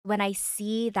when I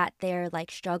see that they're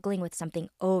like struggling with something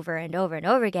over and over and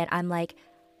over again, I'm like,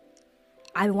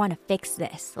 I want to fix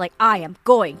this. Like, I am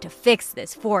going to fix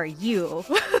this for you.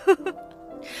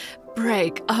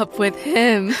 Break up with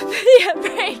him. Yeah,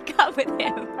 break up with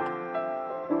him.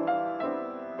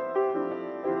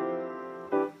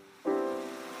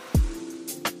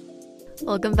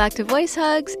 Welcome back to Voice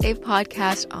Hugs, a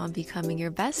podcast on becoming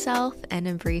your best self and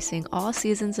embracing all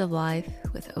seasons of life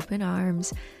with open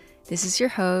arms. This is your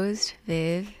host,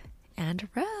 Viv and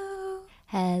Ro.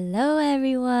 Hello,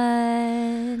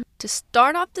 everyone. To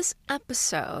start off this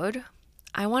episode,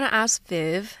 I want to ask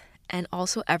Viv and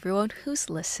also everyone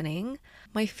who's listening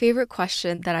my favorite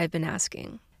question that I've been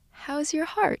asking. How's your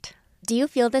heart? Do you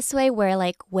feel this way where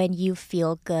like when you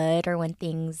feel good or when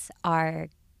things are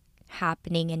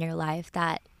happening in your life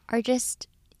that are just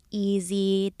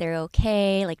easy, they're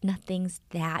okay, like nothing's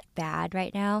that bad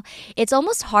right now? It's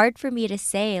almost hard for me to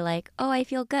say like, oh, I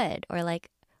feel good, or like,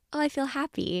 oh, I feel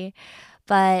happy.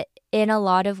 But in a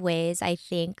lot of ways, I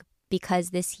think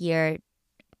because this year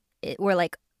we're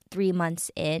like 3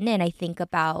 months in, and I think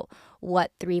about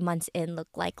what 3 months in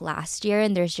looked like last year,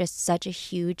 and there's just such a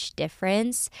huge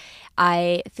difference.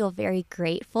 I feel very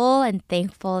grateful and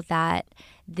thankful that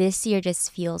this year just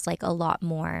feels like a lot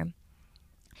more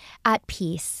at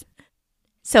peace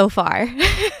so far.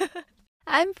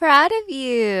 I'm proud of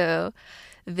you.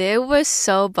 Viv was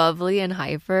so bubbly and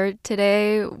hyper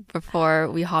today before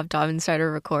we hopped on and started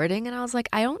recording, and I was like,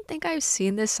 I don't think I've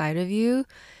seen this side of you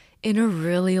in a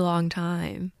really long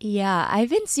time. Yeah, I've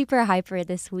been super hyper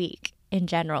this week in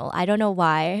general. I don't know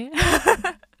why.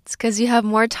 It's because you have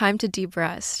more time to deep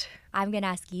rest. I'm going to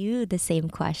ask you the same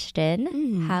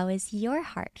question. How is your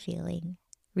heart feeling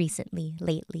recently,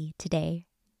 lately, today?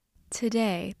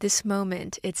 Today, this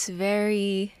moment, it's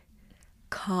very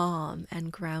calm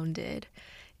and grounded.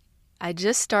 I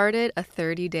just started a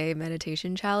 30-day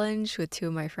meditation challenge with 2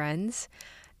 of my friends,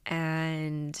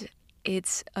 and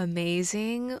it's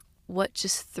amazing what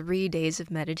just 3 days of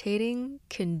meditating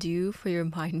can do for your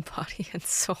mind, body, and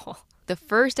soul. The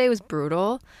first day was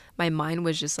brutal. My mind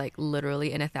was just like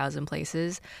literally in 1,000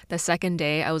 places. The second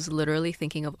day, I was literally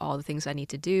thinking of all the things I need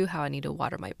to do, how I need to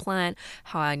water my plant,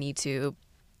 how I need to,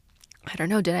 I don't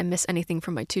know, did I miss anything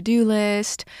from my to-do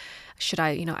list? Should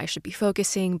I should be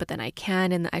focusing, but then I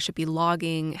can, and I should be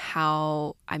logging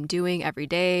how I'm doing every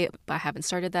day, but I haven't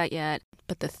started that yet.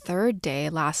 But the third day,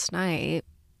 last night,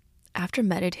 after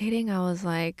meditating, I was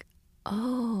like,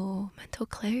 oh, mental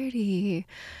clarity.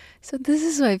 So this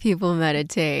is why people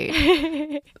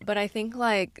meditate. But I think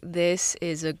like this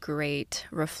is a great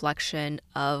reflection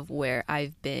of where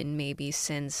I've been maybe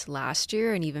since last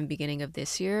year and even beginning of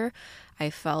this year.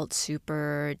 I felt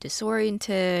super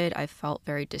disoriented. I felt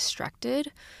very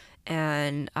distracted.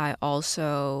 And I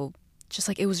also just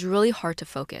like, it was really hard to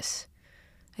focus.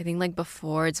 I think like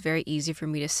before it's very easy for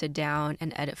me to sit down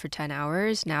and edit for 10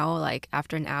 hours. Now like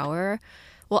after an hour,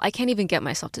 well, I can't even get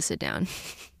myself to sit down.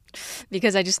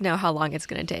 Because I just know how long it's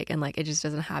going to take and like it just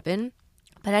doesn't happen.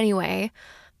 But anyway,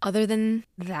 other than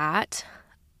that,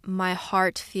 my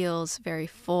heart feels very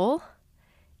full.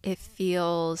 It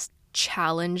feels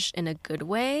challenged in a good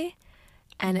way,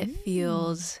 and it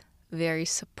feels very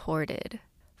supported.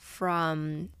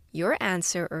 From your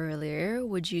answer earlier,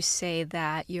 would you say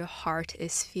that your heart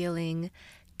is feeling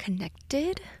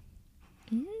connected?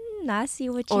 I see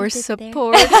what you or did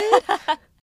supported? there.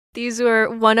 These were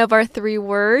one of our 3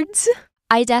 words.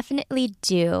 I definitely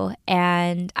do.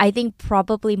 And I think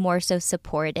probably more so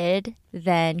supported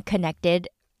than connected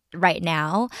right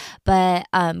now. But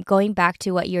going back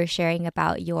to what you're sharing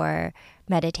about your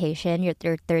meditation, your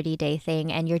 30-day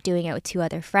thing, and you're doing it with 2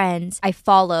 other friends, I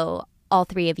follow all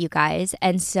 3 of you guys.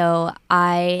 And so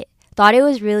I thought it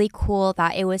was really cool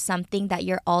that it was something that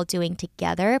you're all doing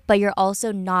together, but you're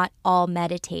also not all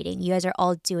meditating. You guys are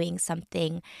all doing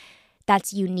something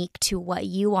that's unique to what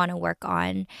you want to work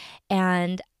on.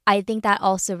 And I think that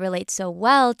also relates so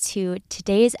well to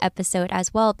today's episode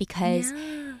as well, because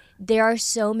there are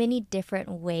so many different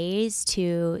ways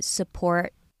to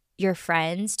support your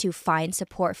friends, to find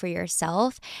support for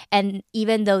yourself. And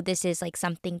even though this is like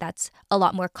something that's a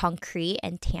lot more concrete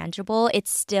and tangible,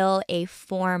 it's still a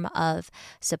form of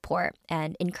support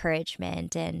and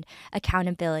encouragement and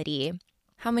accountability.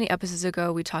 How many episodes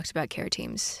ago we talked about care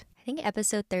teams? I think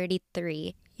episode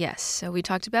 33. Yes, so we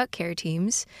talked about care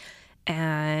teams,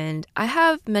 and I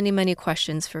have many, many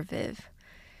questions for Viv,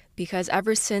 because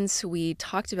ever since we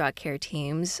talked about care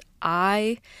teams,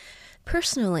 I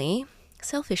personally,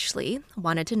 selfishly,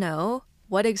 wanted to know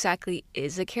what exactly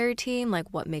is a care team,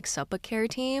 like what makes up a care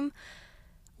team,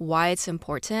 why it's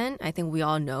important, I think we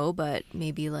all know, but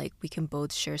maybe like we can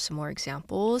both share some more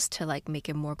examples to like make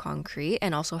it more concrete,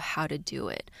 and also how to do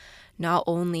it. Not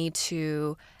only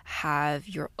to have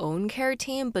your own care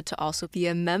team, but to also be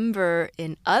a member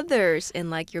in others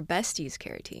in like your besties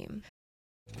care team.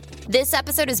 This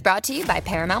episode is brought to you by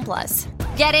Paramount Plus.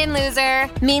 Get in, loser!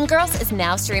 Mean Girls is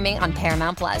now streaming on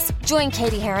Paramount Plus. Join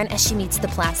Katie Heron as she meets the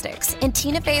plastics in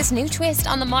Tina Fey's new twist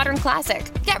on the modern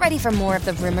classic. Get ready for more of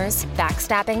the rumors,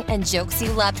 backstabbing, and jokes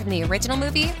you loved from the original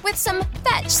movie with some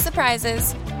fetch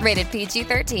surprises. Rated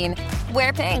PG-13.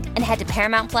 Wear pink and head to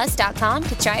ParamountPlus.com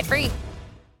to try it free.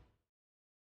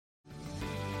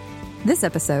 This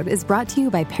episode is brought to you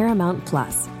by Paramount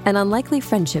Plus. An unlikely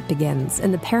friendship begins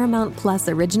in the Paramount Plus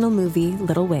original movie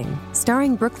Little Wing,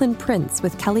 starring Brooklyn Prince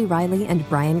with Kelly Riley and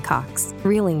Brian Cox.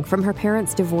 Reeling from her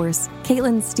parents' divorce,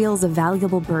 Caitlin steals a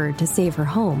valuable bird to save her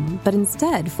home, but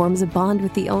instead forms a bond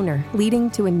with the owner, leading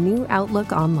to a new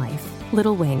outlook on life.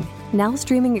 Little Wing, now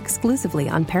streaming exclusively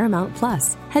on Paramount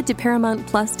Plus. Head to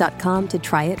ParamountPlus.com to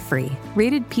try it free.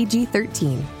 Rated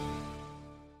PG-13.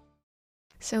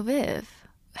 So Viv,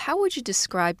 how would you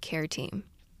describe care team?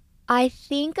 I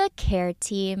think a care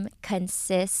team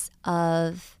consists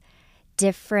of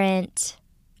different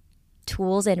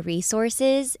tools and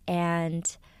resources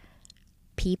and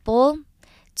people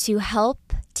to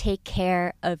help take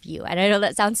care of you. And I know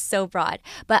that sounds so broad,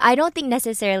 but I don't think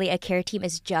necessarily a care team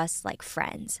is just like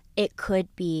friends. It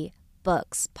could be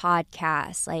books,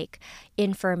 podcasts, like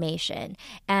information.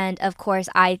 And of course,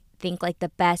 I think like the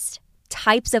best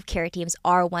types of care teams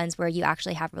are ones where you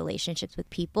actually have relationships with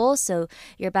people. So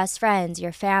your best friends,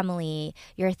 your family,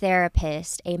 your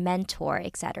therapist, a mentor,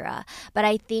 etc. But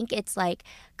I think it's like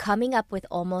coming up with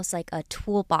almost like a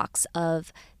toolbox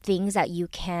of things that you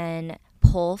can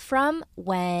pull from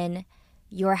when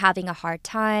you're having a hard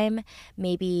time.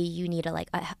 Maybe you need to like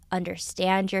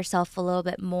understand yourself a little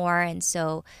bit more. And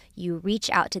so you reach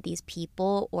out to these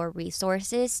people or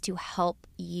resources to help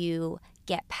you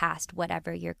get past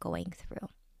whatever you're going through.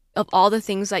 Of all the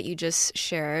things that you just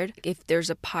shared, if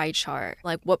there's a pie chart,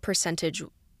 like what percentage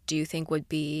do you think would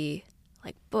be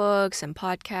like books and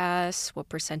podcasts? What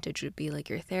percentage would be like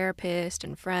your therapist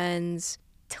and friends?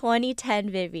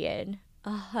 2010 Vivian,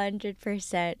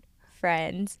 100%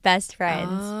 friends, best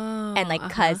friends, and like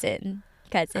cousins.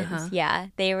 Yeah,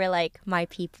 they were like my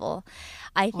people.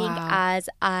 I think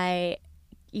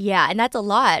and that's a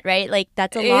lot, right? Like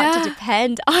that's a lot to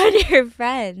depend on your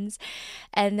friends.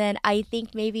 And then I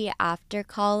think maybe after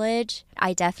college,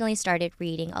 I definitely started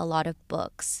reading a lot of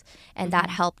books, and that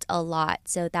helped a lot.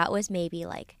 So that was maybe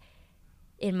like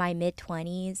in my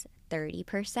mid-20s,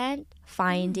 30%,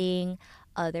 finding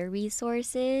other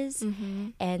resources.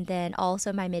 And then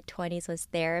also my mid-20s was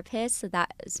therapist, so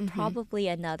that was probably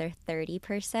another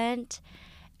 30%.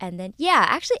 And then,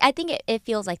 actually, I think it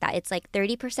feels like that. It's like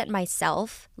 30%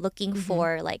 myself looking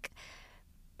for like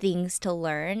things to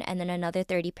learn. And then another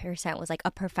 30% was like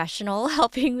a professional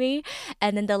helping me.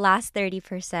 And then the last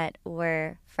 30%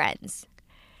 were friends.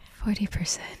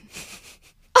 40%.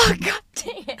 Oh, God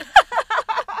dang it.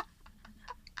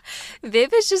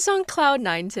 Viv is just on cloud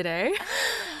 9 today.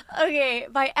 Okay,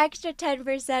 my extra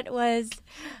 10% was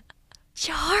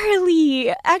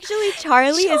Charlie. Actually,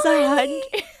 Charlie is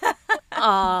 100.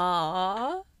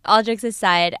 Aww. All jokes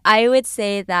aside, I would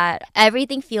say that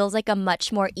everything feels like a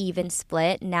much more even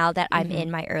split now that I'm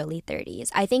in my early 30s.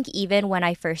 I think even when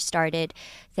I first started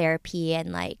therapy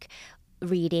and like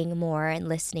reading more and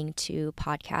listening to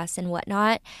podcasts and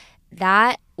whatnot,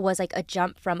 that was like a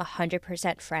jump from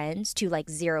 100% friends to like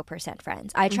 0%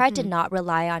 friends. I tried to not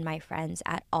rely on my friends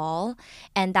at all.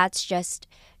 And that's just,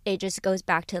 it just goes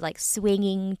back to like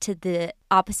swinging to the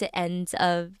opposite ends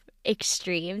of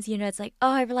extremes. You know, it's like,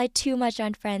 oh, I relied too much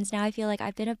on friends. Now I feel like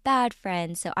I've been a bad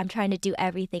friend. So I'm trying to do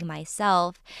everything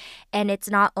myself. And it's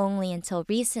not only until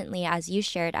recently, as you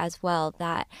shared as well,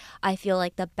 that I feel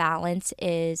like the balance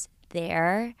is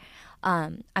there.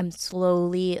 I'm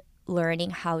slowly learning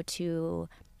how to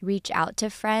reach out to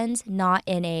friends, not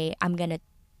in a I'm gonna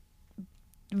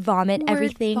vomit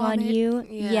everything on you,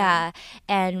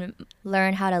 and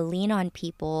learn how to lean on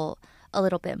people a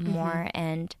little bit more,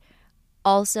 and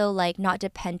also like not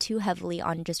depend too heavily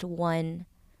on just one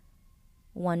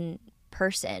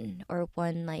person or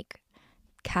one like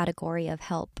category of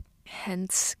help.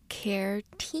 Hence care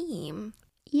team.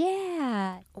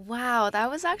 Yeah. Wow, that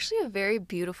was actually a very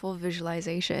beautiful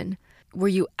visualization. Were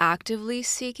you actively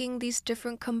seeking these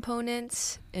different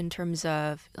components in terms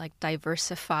of like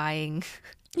diversifying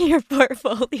Your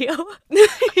portfolio.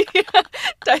 Yeah,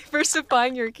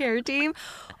 diversifying your care team?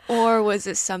 Or was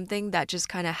it something that just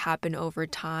kind of happened over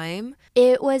time?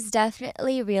 It was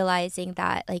definitely realizing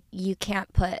that like you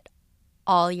can't put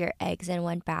all your eggs in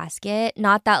one basket.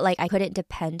 Not that like I couldn't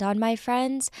depend on my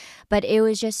friends, but it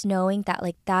was just knowing that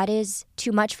like that is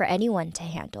too much for anyone to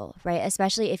handle, right?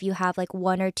 Especially if you have like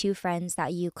one or two friends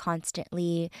that you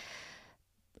constantly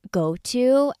go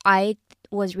to. I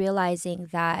was realizing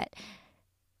that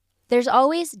there's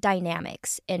always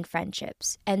dynamics in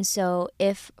friendships. And so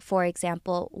if, for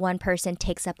example, one person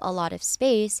takes up a lot of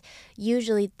space,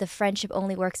 usually the friendship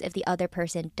only works if the other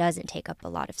person doesn't take up a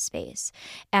lot of space.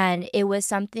 And it was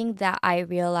something that I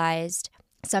realized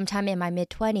sometime in my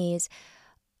mid-20s,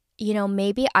 you know,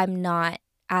 maybe I'm not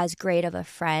as great of a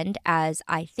friend as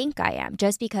I think I am.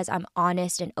 Just because I'm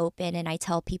honest and open and I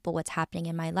tell people what's happening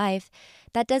in my life,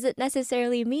 that doesn't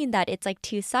necessarily mean that it's like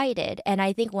two-sided. And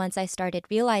I think once I started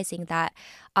realizing that,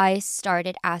 I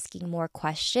started asking more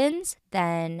questions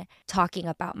than talking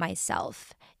about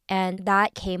myself. And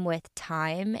that came with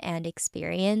time and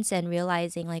experience and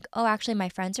realizing like, oh, actually my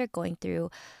friends are going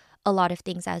through a lot of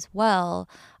things as well.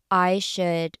 I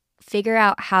should figure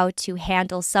out how to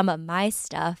handle some of my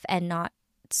stuff and not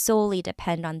solely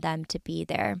depend on them to be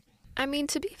there. I mean,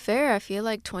 to be fair, I feel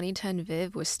like 2010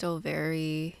 Viv was still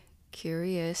very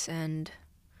curious, and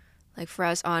like for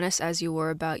as honest as you were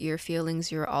about your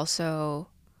feelings, you're also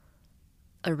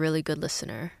a really good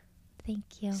listener.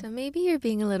 Thank you. So maybe you're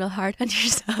being a little hard on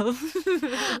yourself.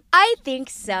 I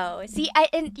think so. See,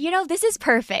 and you know, this is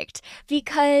perfect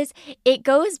because it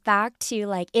goes back to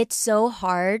like, it's so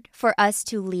hard for us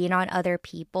to lean on other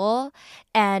people.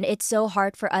 And it's so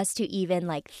hard for us to even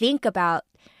like think about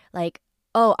like,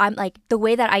 oh, I'm like the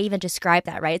way that I even describe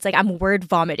that, right? It's like I'm word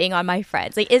vomiting on my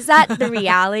friends. Like, is that the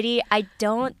reality? I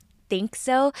don't think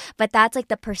so. But that's like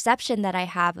the perception that I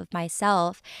have of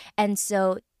myself. And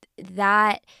so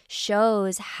that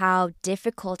shows how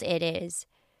difficult it is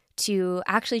to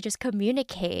actually just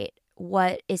communicate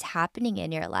what is happening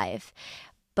in your life,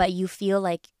 but you feel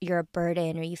like you're a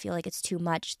burden or you feel like it's too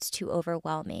much, it's too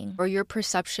overwhelming. Or your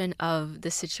perception of the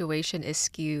situation is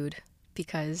skewed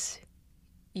because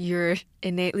you're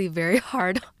innately very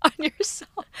hard on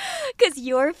yourself. Because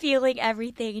you're feeling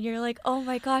everything and you're like, oh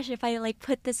my gosh, if I like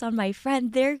put this on my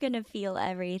friend, they're gonna feel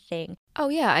everything. Oh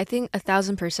yeah, I think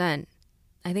 1,000%.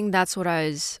 I think that's what I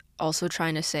was also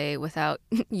trying to say without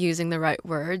using the right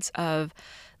words of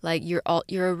like you're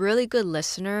a really good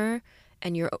listener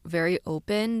and you're very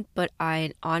open, but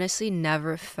I honestly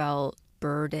never felt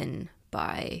burdened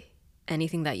by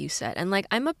anything that you said. And like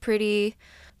I'm a pretty,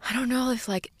 I don't know if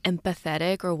like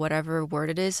empathetic or whatever word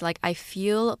it is, like I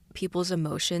feel people's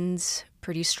emotions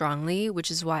pretty strongly, which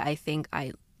is why I think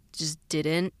I just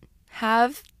didn't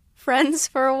have friends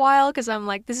for a while because I'm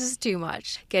like, this is too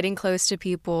much. Getting close to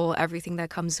people, everything that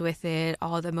comes with it,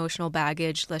 all the emotional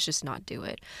baggage, let's just not do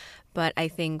it. But I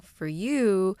think for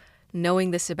you, knowing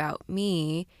this about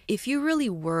me, if you really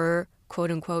were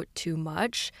quote unquote too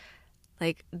much,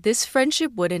 like this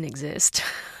friendship wouldn't exist.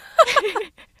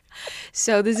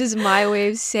 So this is my way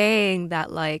of saying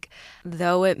that like,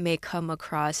 though it may come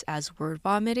across as word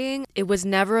vomiting, it was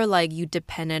never like you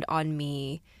depended on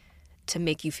me to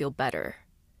make you feel better.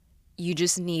 You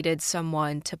just needed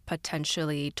someone to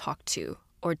potentially talk to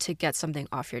or to get something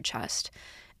off your chest.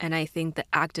 And I think the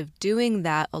act of doing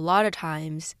that a lot of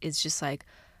times is just like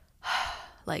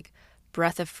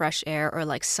breath of fresh air or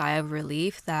like sigh of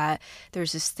relief that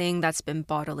there's this thing that's been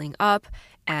bottling up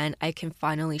and I can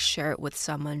finally share it with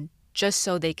someone just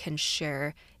so they can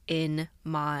share in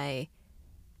my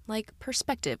like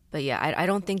perspective. But yeah, I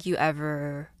don't think you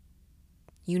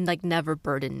like never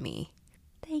burden me.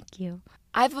 Thank you.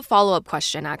 I have a follow-up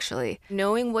question, actually.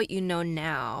 Knowing what you know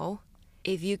now,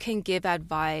 if you can give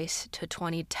advice to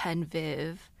 2010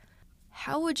 Viv,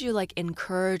 how would you like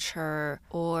encourage her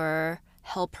or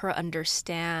help her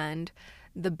understand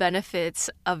the benefits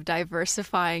of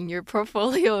diversifying your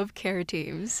portfolio of care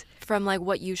teams? From like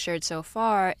what you shared so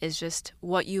far is just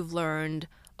what you've learned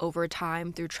over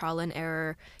time through trial and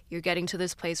error. You're getting to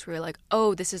this place where you're like,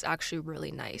 oh, this is actually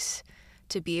really nice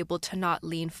to be able to not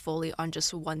lean fully on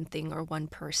just one thing or one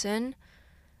person.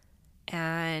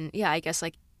 And yeah, I guess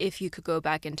like if you could go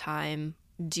back in time,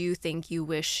 do you think you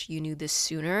wish you knew this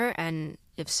sooner? And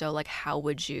if so, like how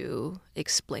would you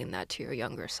explain that to your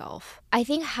younger self? I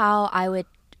think how I would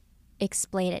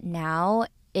explain it now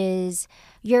is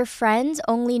your friends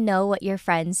only know what your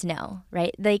friends know,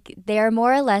 right? Like they are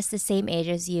more or less the same age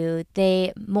as you.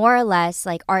 They more or less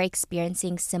like are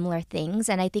experiencing similar things.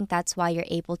 And I think that's why you're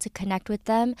able to connect with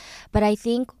them. But I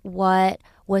think what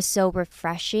was so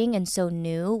refreshing and so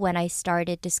new when I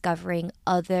started discovering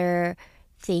other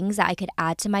things that I could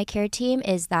add to my care team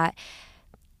is that,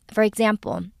 for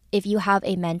example, if you have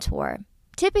a mentor,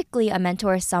 typically a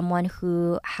mentor is someone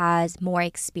who has more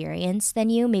experience than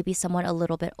you, maybe someone a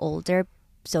little bit older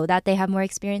so that they have more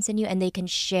experience than you and they can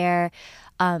share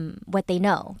what they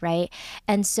know, right?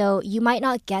 And so you might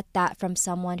not get that from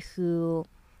someone who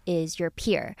is your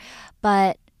peer,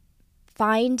 but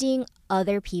finding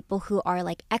other people who are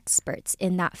like experts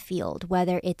in that field,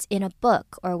 whether it's in a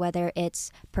book or whether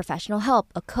it's professional help,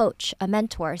 a coach, a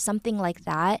mentor, something like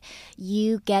that,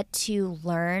 you get to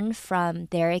learn from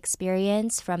their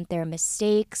experience, from their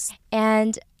mistakes.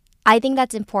 And I think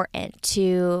that's important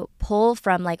to pull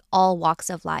from like all walks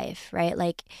of life, right?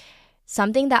 Like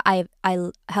something that I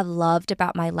have loved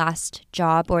about my last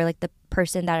job, or like the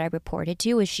person that I reported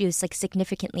to, was she was like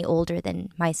significantly older than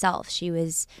myself. She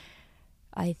was,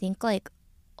 I think, like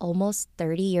almost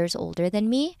 30 years older than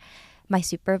me, my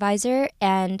supervisor.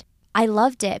 And I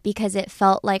loved it because it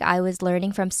felt like I was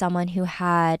learning from someone who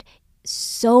had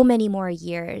so many more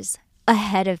years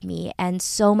ahead of me and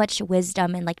so much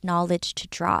wisdom and like knowledge to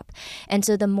drop. And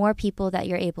so the more people that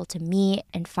you're able to meet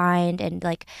and find and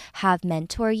like have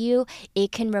mentor you,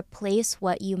 it can replace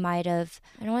what you might have,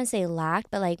 I don't want to say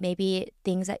lacked, but like maybe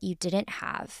things that you didn't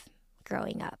have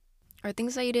growing up. Or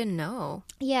things that you didn't know.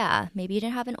 Yeah, maybe you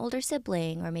didn't have an older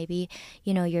sibling, or maybe,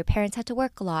 you know, your parents had to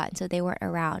work a lot and so they weren't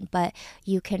around. But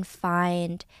you can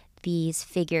find these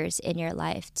figures in your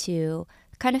life to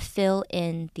kind of fill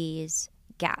in these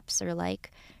gaps or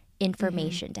like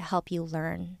information to help you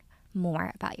learn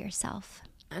more about yourself.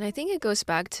 And I think it goes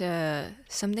back to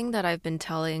something that I've been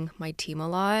telling my team a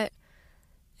lot,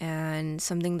 and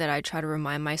something that I try to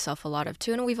remind myself a lot of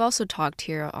too, and we've also talked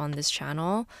here on this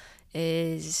channel,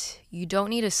 is you don't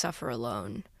need to suffer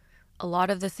alone. A lot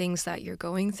of the things that you're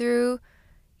going through,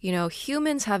 you know,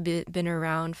 humans have been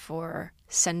around for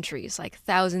centuries, like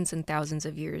thousands and thousands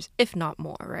of years, if not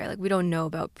more, right? Like we don't know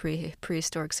about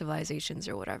prehistoric civilizations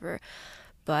or whatever.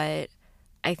 But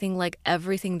I think like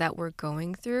everything that we're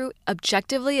going through,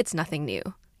 objectively, it's nothing new.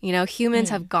 You know,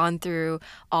 humans have gone through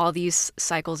all these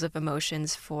cycles of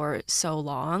emotions for so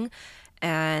long.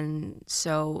 And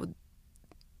so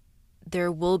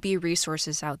there will be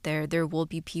resources out there. There will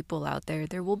be people out there.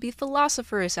 There will be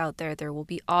philosophers out there. There will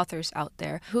be authors out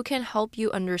there who can help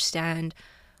you understand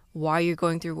why you're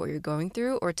going through what you're going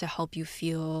through, or to help you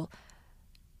feel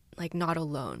like not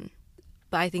alone.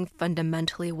 But I think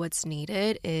fundamentally what's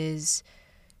needed is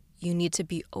you need to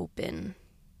be open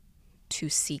to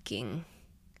seeking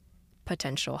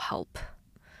potential help,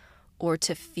 or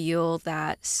to feel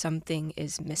that something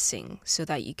is missing so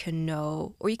that you can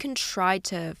know, or you can try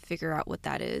to figure out what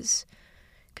that is.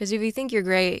 Because if you think you're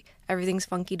great, everything's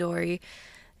funky-dory,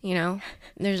 you know,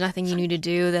 there's nothing you need to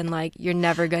do, then like you're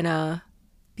never gonna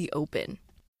be open.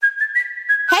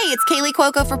 Hey, it's Kaylee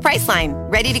Cuoco for Priceline.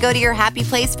 Ready to go to your happy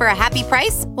place for a happy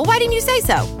price? Well, why didn't you say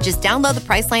so? Just download the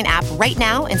Priceline app right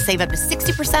now and save up to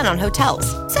 60% on hotels.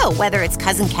 So whether it's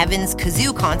Cousin Kevin's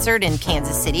Kazoo Concert in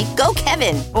Kansas City, go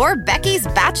Kevin, or Becky's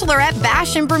Bachelorette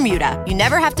Bash in Bermuda, you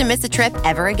never have to miss a trip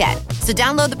ever again. So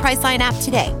download the Priceline app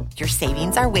today. Your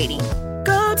savings are waiting.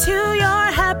 Go to your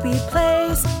happy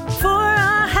place for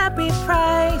a happy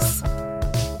price.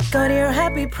 Go to your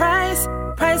happy price,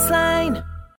 Priceline.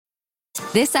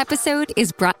 This episode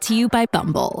is brought to you by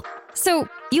Bumble. So,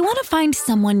 you want to find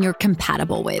someone you're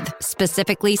compatible with,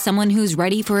 specifically someone who's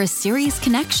ready for a serious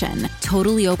connection,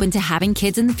 totally open to having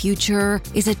kids in the future,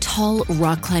 is a tall,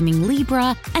 rock-climbing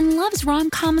Libra, and loves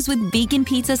rom-coms with vegan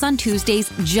pizzas on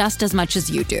Tuesdays just as much as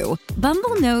you do.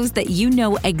 Bumble knows that you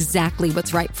know exactly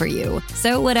what's right for you.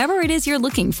 So whatever it is you're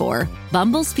looking for,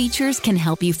 Bumble's features can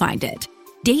help you find it.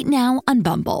 Date now on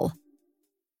Bumble.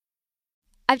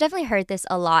 I've definitely heard this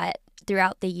a lot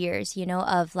throughout the years, you know,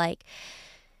 of like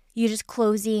you just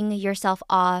closing yourself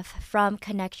off from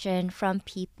connection, from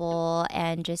people,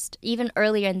 and just even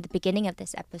earlier in the beginning of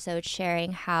this episode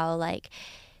sharing how like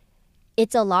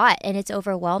it's a lot and it's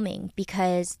overwhelming,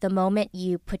 because the moment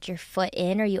you put your foot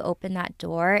in or you open that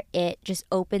door, it just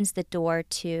opens the door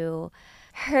to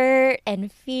hurt and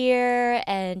fear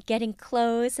and getting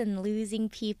close and losing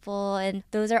people. And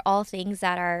those are all things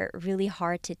that are really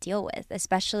hard to deal with,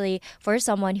 especially for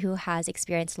someone who has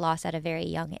experienced loss at a very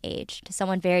young age, to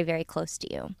someone very, very close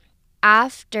to you.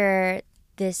 After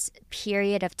this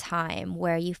period of time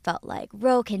where you felt like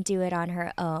Ro can do it on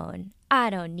her own, I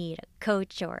don't need a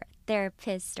coach or a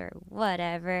therapist or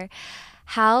whatever,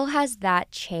 how has that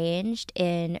changed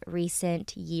in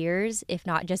recent years, if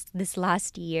not just this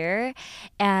last year?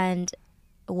 And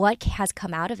what has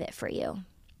come out of it for you?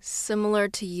 Similar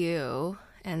to you,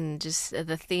 And just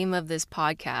the theme of this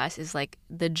podcast is like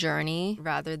the journey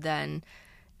rather than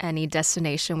any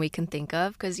destination we can think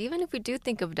of. Because even if we do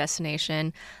think of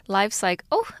destination, life's like,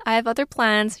 oh, I have other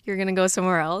plans. You're going to go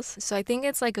somewhere else. So I think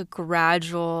it's like a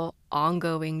gradual,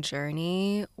 ongoing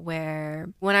journey where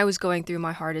when I was going through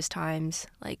my hardest times,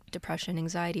 like depression,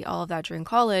 anxiety, all of that during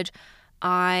college,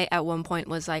 I at one point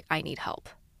was like, I need help.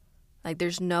 Like,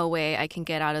 there's no way I can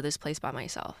get out of this place by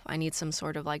myself. I need some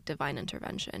sort of like divine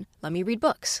intervention. Let me read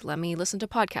books. Let me listen to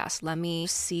podcasts. Let me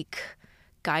seek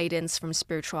guidance from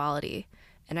spirituality.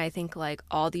 And I think like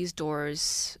all these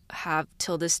doors have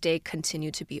till this day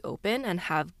continued to be open and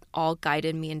have all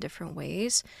guided me in different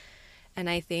ways. And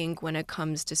I think when it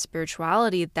comes to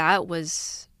spirituality, that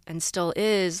was and still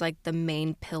is like the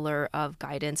main pillar of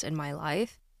guidance in my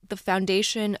life. The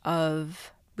foundation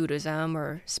of Buddhism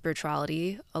or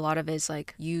spirituality, a lot of it is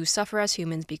like you suffer as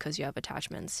humans because you have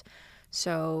attachments.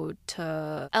 So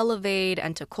to elevate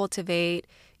and to cultivate,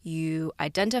 you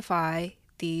identify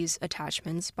these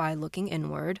attachments by looking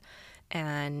inward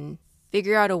and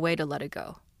figure out a way to let it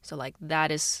go. So like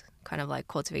that is kind of like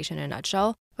cultivation in a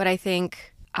nutshell. But I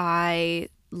think I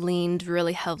leaned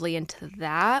really heavily into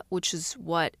that, which is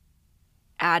what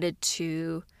added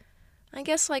to, I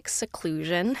guess, like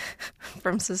seclusion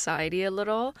from society a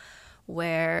little,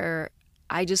 where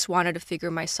I just wanted to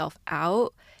figure myself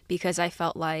out because I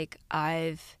felt like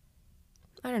I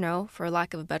don't know, for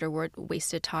lack of a better word,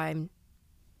 wasted time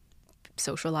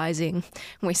socializing,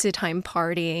 wasted time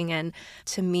partying. And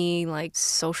to me, like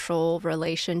social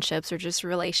relationships or just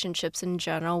relationships in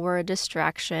general were a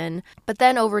distraction. But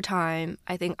then over time,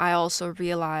 I think I also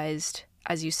realized,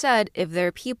 as you said, if there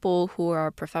are people who are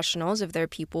professionals, if there are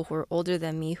people who are older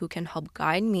than me who can help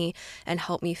guide me and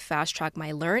help me fast track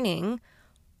my learning,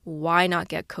 why not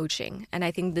get coaching? And I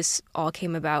think this all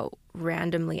came about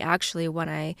randomly, actually, when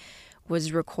I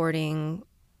was recording,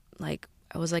 like,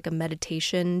 I was like a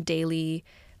meditation daily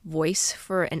voice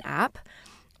for an app.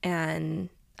 And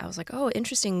I was like, oh,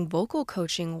 interesting, vocal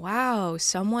coaching. Wow,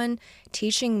 someone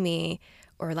teaching me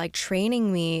or like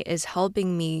training me is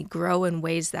helping me grow in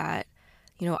ways that,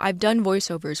 you know, I've done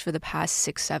voiceovers for the past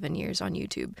 6-7 years on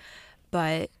YouTube,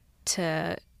 but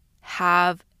to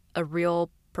have a real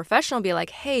professional be like,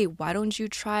 hey, why don't you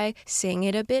try saying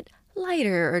it a bit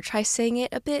lighter or try saying it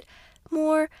a bit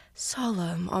more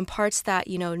solemn on parts that,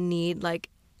 you know, need like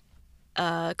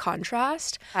a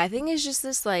contrast. I think it's just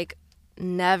this like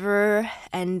never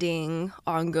ending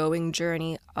ongoing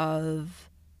journey of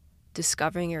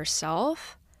discovering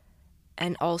yourself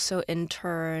and also in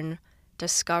turn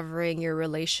discovering your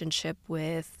relationship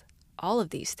with all of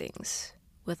these things,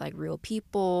 with like real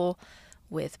people,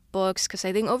 with books, because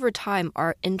I think over time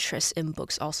our interests in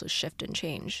books also shift and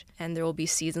change. And there will be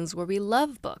seasons where we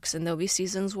love books, and there'll be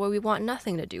seasons where we want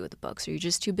nothing to do with the books, or you're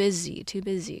just too busy,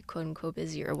 quote unquote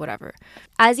busy, or whatever.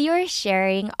 As you were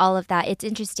sharing all of that, it's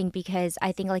interesting because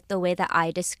I think like the way that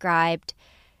I described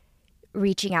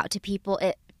reaching out to people,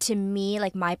 to me,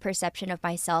 like my perception of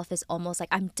myself is almost like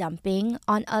I'm dumping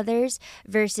on others,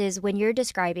 versus when you're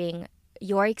describing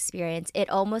your experience, it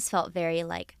almost felt very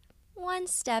like one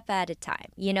step at a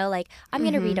time, you know, like I'm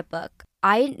going to read a book.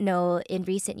 I know in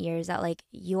recent years that like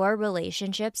your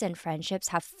relationships and friendships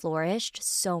have flourished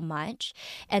so much.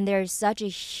 And there's such a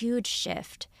huge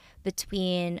shift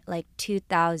between like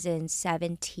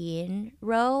 2017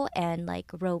 Ro and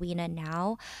like Rowena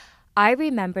now. I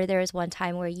remember there was one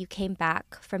time where you came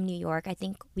back from New York. I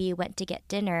think we went to get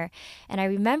dinner. And I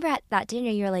remember at that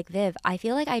dinner, you're like, Viv, I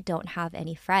feel like I don't have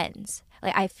any friends.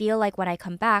 Like, I feel like when I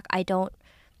come back, I don't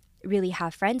really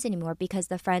have friends anymore, because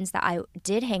the friends that I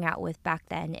did hang out with back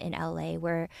then in LA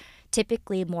were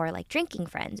typically more like drinking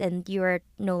friends, and you're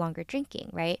no longer drinking,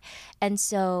 right? And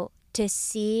so to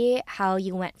see how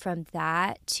you went from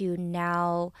that to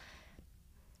now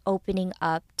opening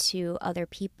up to other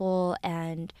people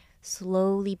and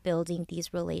slowly building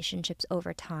these relationships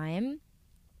over time,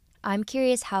 I'm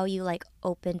curious how you like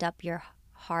opened up your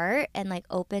heart and like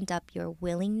opened up your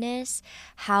willingness.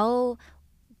 How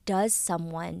does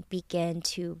someone begin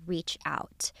to reach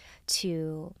out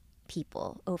to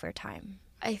people over time?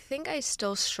 I think I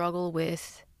still struggle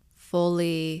with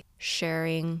fully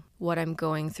sharing what I'm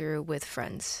going through with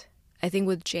friends. I think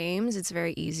with James, it's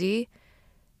very easy.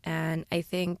 And I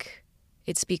think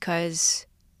it's because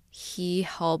he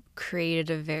helped create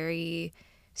a very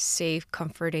safe,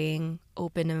 comforting,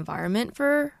 open environment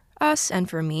for us and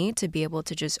for me to be able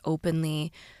to just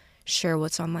openly share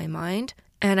what's on my mind.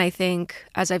 And I think,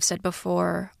 as I've said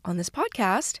before on this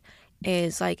podcast,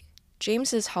 is like James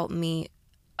has helped me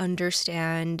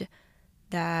understand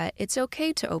that it's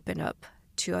okay to open up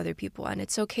to other people and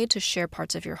it's okay to share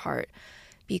parts of your heart.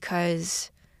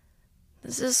 because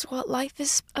this is what life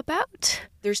is about.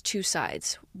 There's two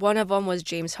sides. One of them was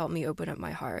James helped me open up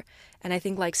my heart. And I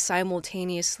think like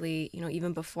simultaneously,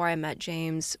 even before I met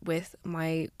James with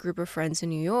my group of friends in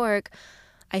New York,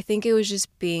 I think it was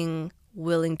just being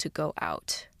willing to go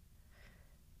out.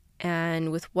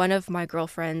 And with one of my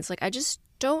girlfriends, like I just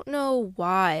don't know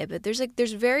why, but there's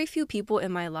very few people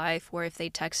in my life where if they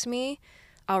text me,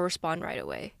 I'll respond right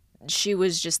away. She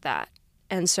was just that.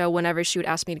 And so whenever she would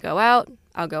ask me to go out,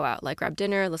 I'll go out. Like, grab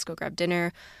dinner, let's go grab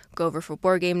dinner. Go over for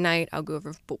board game night, I'll go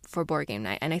over for board game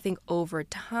night. And I think over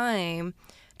time,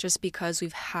 just because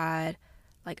we've had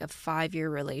like a 5-year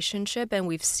relationship and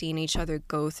we've seen each other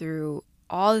go through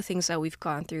all the things that we've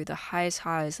gone through, the highest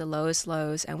highs, the lowest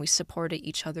lows, and we supported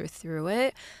each other through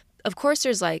it. Of course,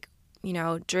 there's like,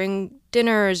 during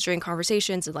dinners, during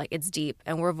conversations, it's deep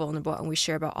and we're vulnerable and we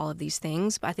share about all of these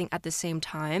things. But I think at the same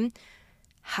time,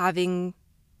 having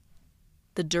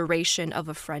the duration of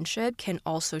a friendship can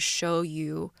also show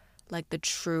you like the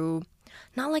true,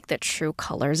 not like the true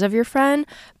colors of your friend,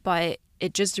 but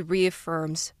it just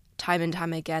reaffirms time and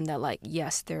time again that like,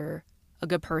 yes, they're a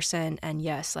good person and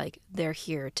yes, like they're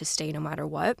here to stay no matter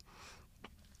what.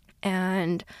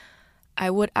 And I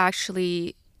would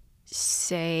actually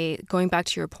say, going back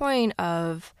to your point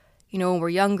of, when we're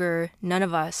younger, none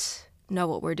of us know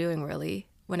what we're doing really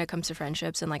when it comes to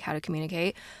friendships and like how to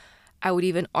communicate. I would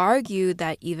even argue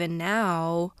that even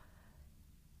now,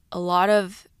 a lot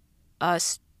of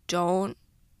us don't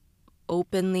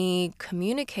openly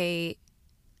communicate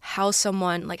how much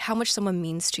someone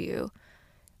means to you,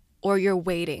 or you're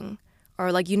waiting,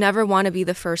 or like you never want to be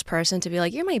the first person to be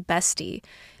like, you're my bestie,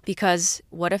 because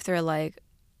what if they're like,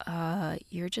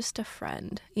 you're just a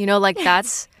friend, like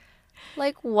that's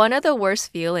like one of the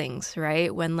worst feelings,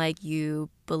 right? When like you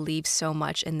believe so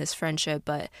much in this friendship,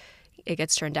 but it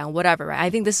gets turned down, whatever, right? I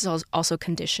think this is also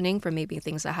conditioning for maybe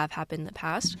things that have happened in the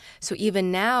past. So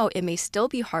even now, it may still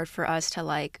be hard for us to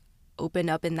like open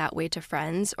up in that way to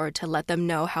friends or to let them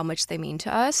know how much they mean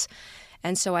to us.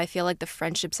 And so I feel like the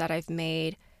friendships that I've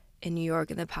made in New York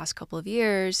in the past couple of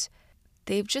years,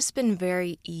 they've just been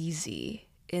very easy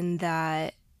in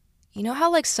that,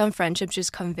 how like some friendships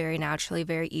just come very naturally,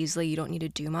 very easily. You don't need to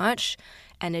do much.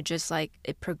 And it just like,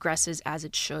 it progresses as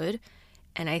it should.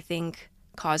 And I think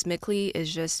cosmically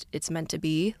is just, it's meant to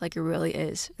be, like it really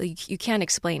is. Like you can't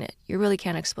explain it. You really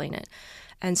can't explain it.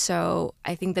 And so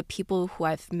I think the people who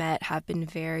I've met have been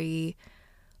very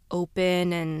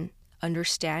open and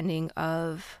understanding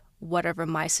of whatever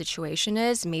my situation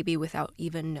is, maybe without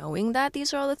even knowing that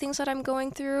these are all the things that I'm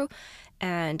going through.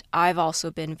 And I've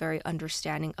also been very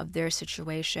understanding of their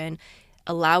situation,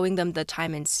 allowing them the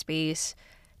time and space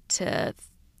to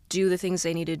do the things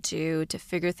they need to do, to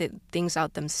figure things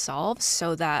out themselves,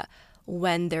 so that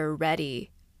when they're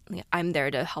ready, I'm there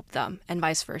to help them, and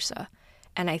vice versa.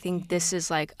 And I think this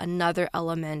is like another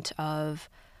element of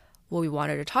what we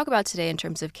wanted to talk about today in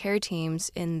terms of care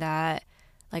teams, in that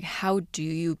like, how do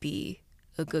you be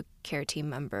a good care team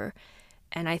member?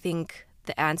 And I think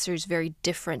the answer is very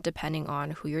different depending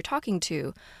on who you're talking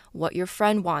to, what your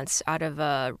friend wants out of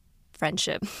a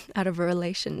friendship, out of a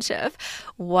relationship,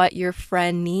 what your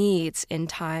friend needs in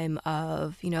time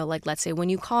of, like let's say when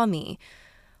you call me,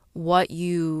 what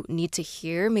you need to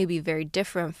hear may be very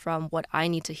different from what I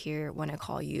need to hear when I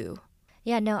call you.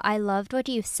 Yeah, no, I loved what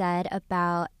you said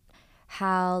about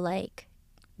how like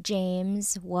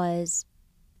James was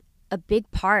a big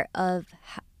part of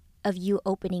you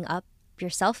opening up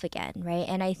yourself again, right?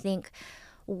 And I think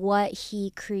what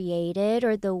he created,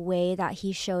 or the way that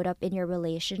he showed up in your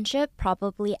relationship,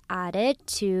 probably added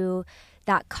to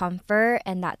that comfort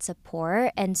and that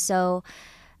support. And so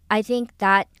I think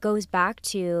that goes back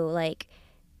to like,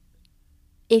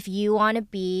 if you want to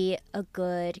be a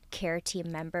good care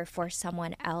team member for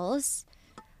someone else,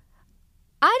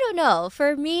 I don't know.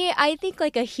 For me, I think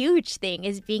like a huge thing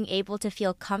is being able to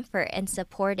feel comfort and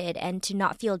supported and to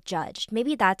not feel judged.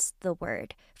 Maybe that's the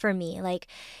word for me. Like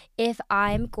if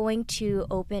I'm going to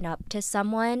open up to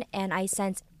someone and I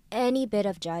sense any bit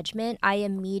of judgment, I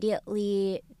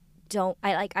immediately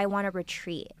I want to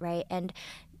retreat, right? And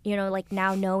like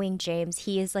now knowing James,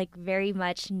 he is like very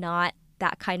much not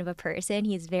that kind of a person.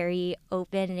 He's very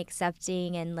open and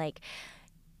accepting, and like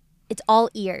it's all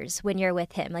ears when you're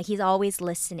with him. Like he's always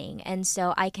listening. And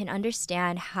so I can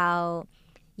understand how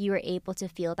you were able to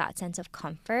feel that sense of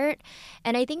comfort.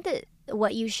 And I think that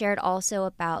what you shared also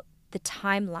about the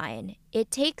timeline,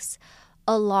 it takes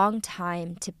a long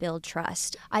time to build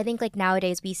trust. I think like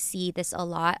nowadays we see this a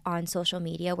lot on social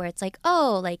media, where it's like,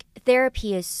 oh, like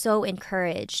therapy is so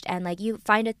encouraged, and like you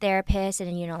find a therapist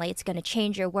and like it's going to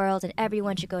change your world and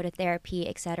everyone should go to therapy,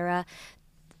 etc.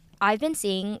 I've been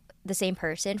seeing the same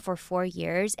person for 4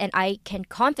 years, and I can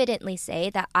confidently say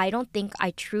that I don't think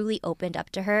I truly opened up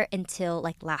to her until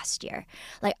like last year.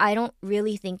 Like, I don't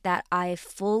really think that I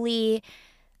fully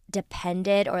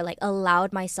depended or like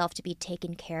allowed myself to be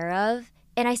taken care of.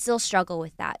 And I still struggle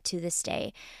with that to this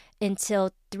day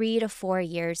until 3 to 4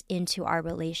 years into our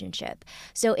relationship.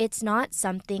 So it's not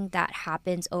something that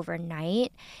happens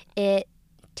overnight. It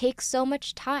takes so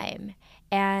much time.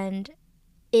 And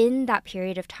in that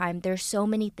period of time, there's so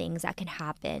many things that can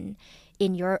happen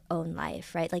in your own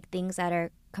life, right? Like things that are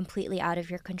completely out of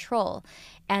your control.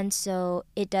 And so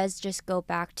it does just go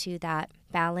back to that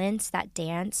balance, that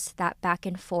dance, that back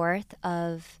and forth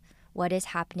of what is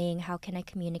happening? How can I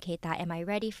communicate that? Am I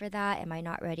ready for that? Am I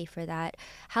not ready for that?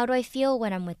 How do I feel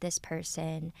when I'm with this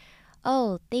person?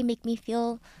 Oh, they make me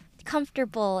feel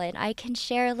comfortable and I can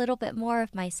share a little bit more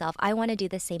of myself. I want to do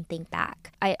the same thing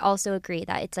back. I also agree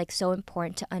that it's like so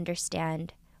important to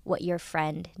understand what your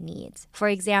friend needs. For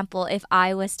example, if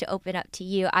I was to open up to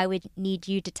you, I would need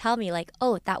you to tell me like,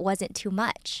 oh, that wasn't too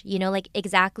much. You know, like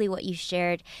exactly what you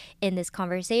shared in this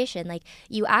conversation. Like,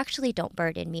 you actually don't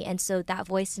burden me. And so that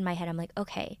voice in my head, I'm like,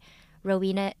 okay,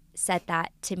 Rowena said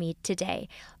that to me today.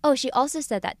 Oh, she also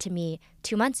said that to me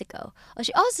 2 months ago. Oh,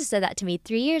 she also said that to me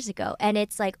 3 years ago. And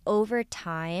it's like over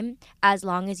time, as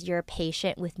long as you're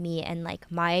patient with me and like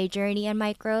my journey and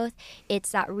my growth,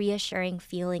 it's that reassuring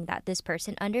feeling that this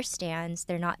person understands,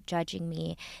 they're not judging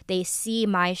me, they see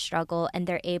my struggle and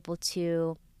they're able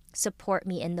to support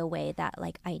me in the way that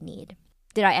like I need.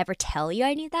 Did I ever tell you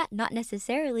I need that? Not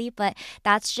necessarily, but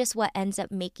that's just what ends up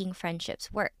making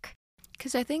friendships work.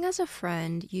 Because I think as a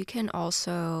friend, you can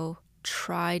also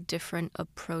try different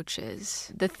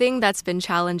approaches. The thing that's been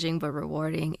challenging but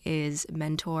rewarding is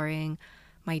mentoring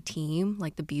my team,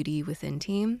 like the Beauty Within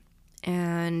team.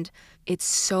 And it's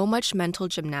so much mental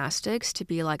gymnastics to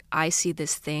be like, I see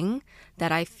this thing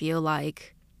that I feel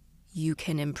like you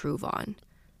can improve on.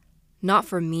 Not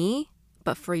for me,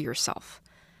 but for yourself.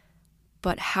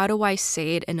 But how do I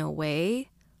say it in a way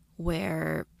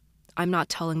where I'm not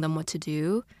telling them what to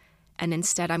do, and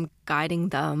instead I'm guiding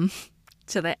them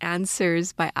to the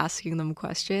answers by asking them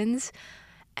questions?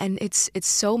 And it's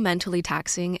so mentally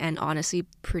taxing and honestly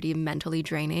pretty mentally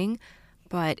draining,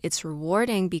 but it's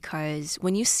rewarding because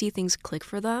when you see things click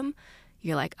for them,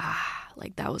 you're like,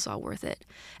 like that was all worth it.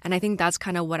 And I think that's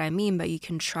kind of what I mean, but you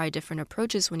can try different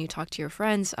approaches when you talk to your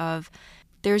friends of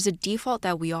there's a default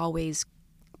that we always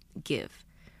give,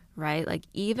 right? Like,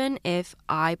 even if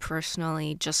I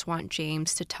personally just want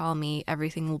James to tell me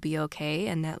everything will be okay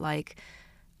and that, like,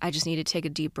 I just need to take a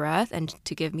deep breath and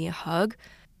to give me a hug,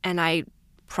 and I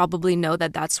probably know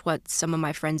that that's what some of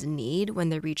my friends need when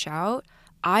they reach out,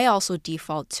 I also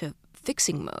default to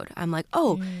fixing mode. I'm like,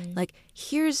 like,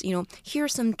 here's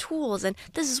some tools and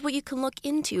this is what you can look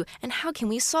into and how can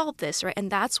we solve this, right?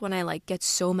 And that's when I like get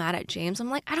so mad at James. I'm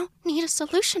like, I don't need a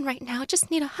solution right now. I just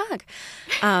need a hug.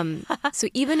 So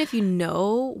even if you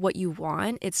know what you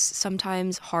want, it's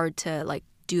sometimes hard to like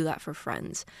do that for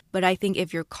friends. But I think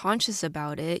if you're conscious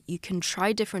about it, you can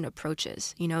try different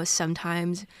approaches. You know,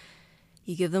 sometimes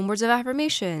you give them words of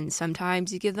affirmation.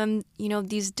 Sometimes you give them, you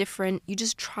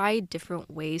just try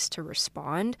different ways to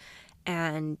respond.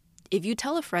 And if you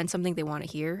tell a friend something they want to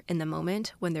hear in the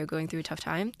moment when they're going through a tough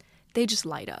time, they just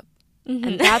light up. Mm-hmm.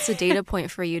 And that's a data point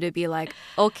for you to be like,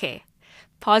 okay,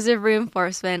 positive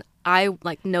reinforcement. I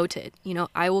like noted,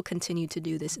 I will continue to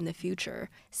do this in the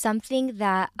future. Something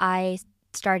that I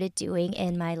started doing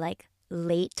in my like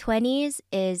late 20s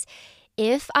is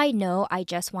if I know I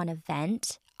just want to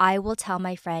vent, I will tell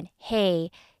my friend, hey,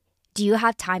 do you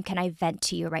have time? Can I vent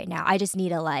to you right now? I just need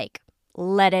to like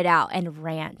let it out and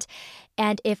rant.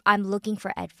 And if I'm looking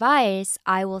for advice,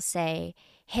 I will say,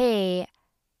 hey,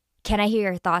 can I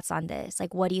hear your thoughts on this?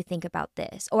 Like, what do you think about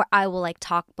this? Or I will like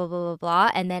talk blah, blah, blah,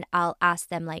 blah. And then I'll ask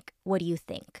them like, what do you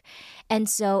think? And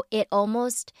so it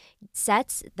almost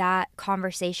sets that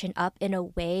conversation up in a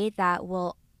way that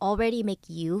will already make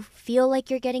you feel like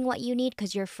you're getting what you need,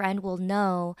 because your friend will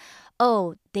know,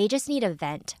 oh, they just need a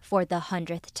vent for the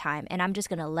 100th time and I'm just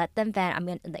going to let them vent. I'm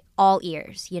going to like all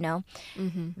ears,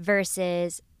 Mm-hmm.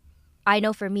 Versus I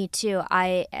know for me too,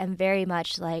 I am very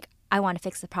much like, I want to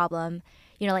fix the problem.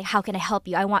 Like, how can I help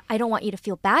you? I don't want you to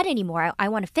feel bad anymore. I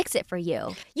want to fix it for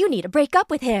you. You need to break up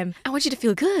with him. I want you to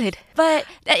feel good. But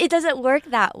it doesn't work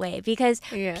that way because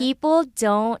people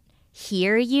don't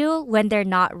hear you when they're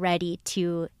not ready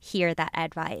to hear that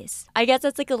advice. I guess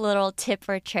that's like a little tip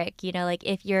or trick, like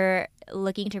if you're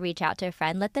looking to reach out to a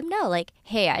friend, let them know, like,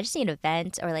 hey, I just need a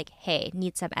vent, or like, hey,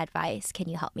 need some advice. Can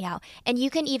you help me out? And you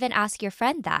can even ask your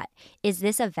friend that. Is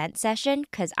this a vent session?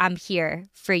 Because I'm here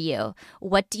for you.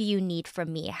 What do you need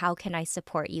from me? How can I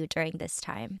support you during this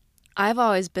time? I've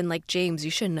always been like, James,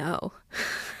 you should know.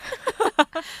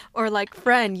 Or like,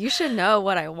 friend, you should know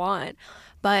what I want.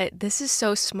 But this is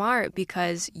so smart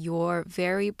because you're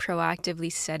very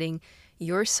proactively setting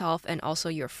yourself and also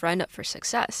your friend up for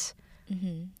success.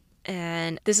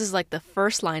 And this is like the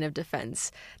first line of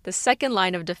defense. The second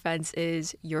line of defense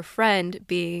is your friend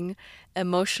being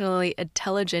emotionally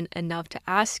intelligent enough to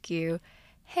ask you,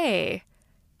 hey,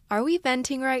 are we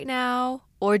venting right now?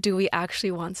 Or do we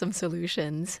actually want some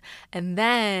solutions? And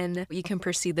then you can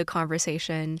proceed the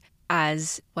conversation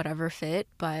as whatever fit.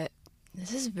 But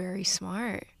this is very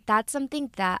smart. That's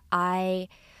something that I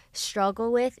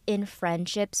struggle with in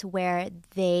friendships where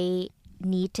they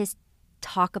need to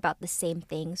talk about the same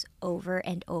things over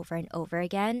and over and over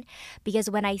again. Because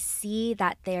when I see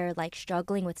that they're like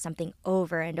struggling with something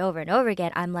over and over and over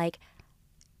again, I'm like,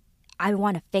 I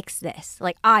want to fix this.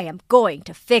 Like, I am going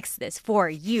to fix this for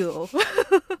you.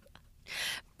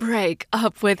 Break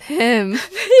up with him.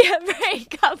 Yeah,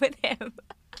 break up with him.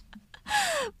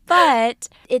 But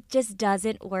it just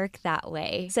doesn't work that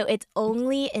way. So it's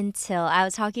only until I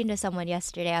was talking to someone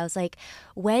yesterday, I was like,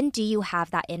 when do you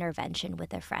have that intervention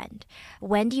with a friend?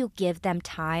 When do you give them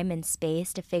time and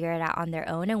space to figure it out on their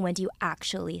own? And when do you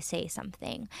actually say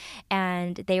something?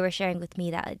 And they were sharing with me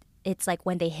that it's like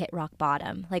when they hit rock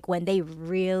bottom, like when they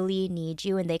really need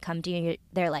you and they come to you and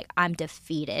they're like, I'm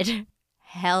defeated.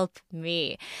 Help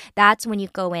me. That's when you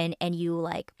go in and you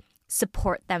like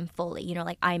support them fully. You know,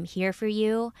 like, I'm here for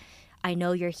you. I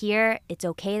know you're here. It's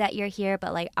okay that you're here,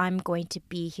 but like, I'm going to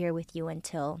be here with you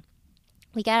until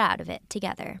we get out of it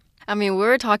together. I mean, we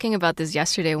were talking about this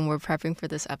yesterday when we were prepping for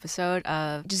this episode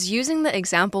of just using the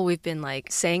example we've been like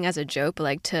saying as a joke, but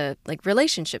like to like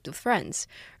relationships with friends,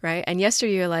 right? And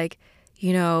yesterday you're like,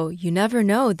 you know, you never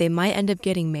know, they might end up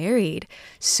getting married.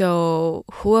 So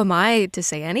who am I to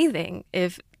say anything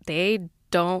if they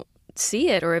don't see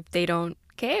it, or if they don't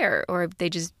care, or if they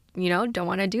just, you know, don't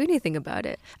want to do anything about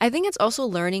it? I think it's also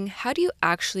learning, how do you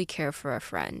actually care for a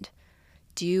friend?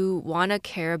 Do you want to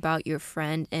care about your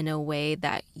friend in a way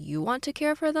that you want to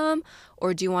care for them?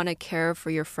 Or do you want to care for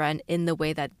your friend in the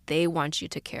way that they want you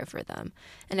to care for them?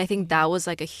 And I think that was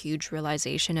like a huge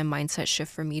realization and mindset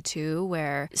shift for me too,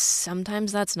 where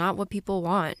sometimes that's not what people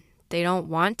want. They don't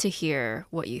want to hear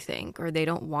what you think, or they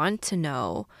don't want to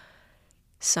know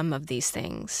some of these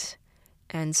things.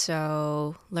 And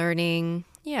so learning,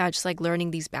 just like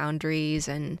learning these boundaries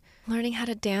and learning how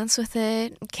to dance with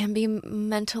it can be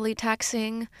mentally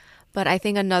taxing. But I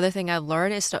think another thing I've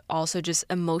learned is to also just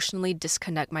emotionally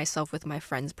disconnect myself with my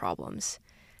friends' problems.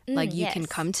 Like, you can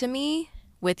come to me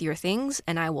with your things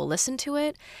and I will listen to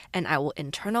it and I will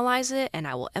internalize it and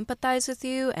I will empathize with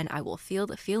you and I will feel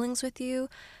the feelings with you.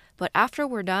 But after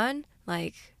we're done,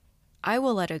 like, I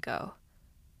will let it go.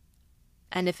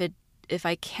 And if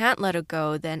I can't let it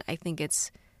go, then I think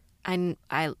I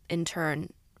in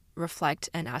turn reflect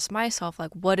and ask myself,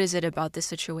 like, what is it about this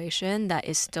situation that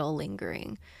is still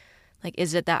lingering? Like,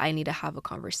 is it that I need to have a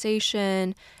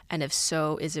conversation? And if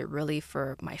so, is it really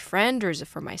for my friend, or is it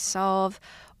for myself?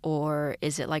 Or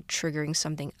is it like triggering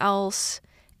something else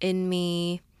in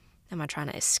me? Am I trying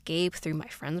to escape through my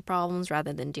friend's problems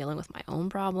rather than dealing with my own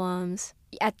problems?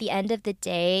 At the end of the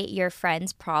day, your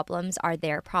friends' problems are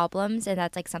their problems, and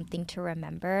that's like something to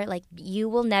remember. Like, you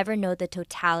will never know the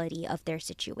totality of their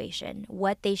situation.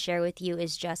 What they share with you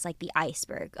is just like the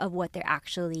iceberg of what they're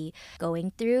actually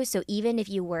going through. So even if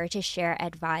you were to share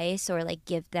advice or like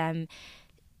give them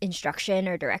instruction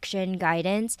or direction,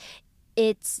 guidance,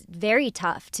 it's very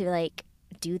tough to like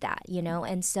do that, you know?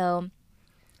 And so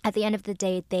at the end of the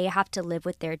day, they have to live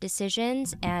with their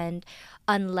decisions, and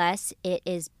unless it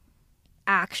is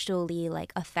actually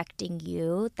like affecting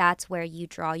you, that's where you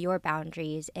draw your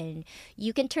boundaries and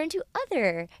you can turn to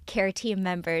other care team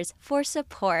members for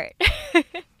support.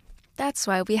 That's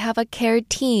why we have a care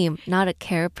team, not a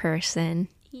care person.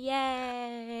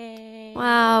 Yay!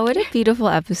 Wow, what a beautiful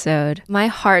episode. My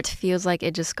heart feels like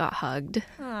it just got hugged.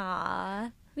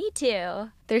 Aww, me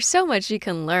too. There's so much you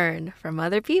can learn from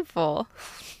other people.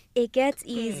 It gets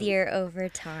easier over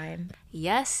time.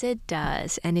 Yes, it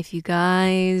does. And if you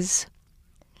guys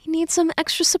need some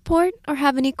extra support or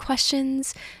have any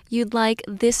questions you'd like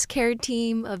this care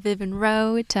team of Viv and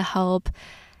Ro to help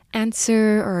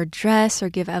answer or address or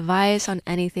give advice on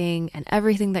anything and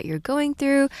everything that you're going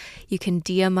through, you can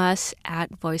DM us at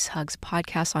Voice Hugs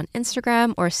Podcast on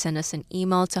Instagram or send us an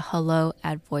email to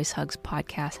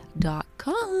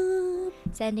hello@voicehugspodcast.com.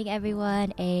 Sending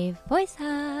everyone a voice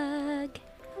hug.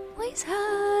 Voice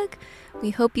hug. We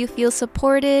hope you feel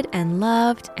supported and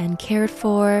loved and cared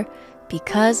for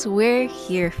because we're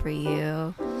here for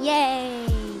you.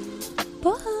 Yay!